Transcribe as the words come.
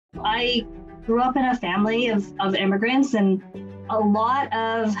I grew up in a family of immigrants, and a lot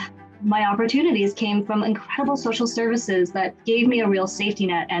of my opportunities came from incredible social services that gave me a real safety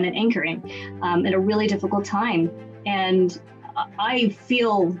net and an anchoring at a really difficult time. And I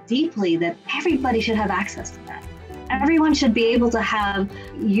feel deeply that everybody should have access to that. Everyone should be able to have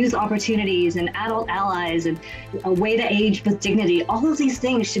youth opportunities and adult allies and a way to age with dignity. All of these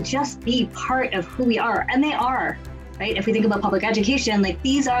things should just be part of who we are, and they are. Right? If we think about public education, like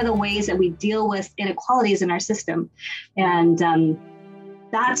these are the ways that we deal with inequalities in our system. And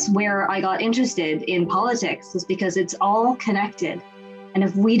that's where I got interested in politics, is because it's all connected. And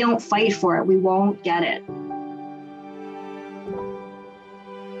if we don't fight for it, we won't get it.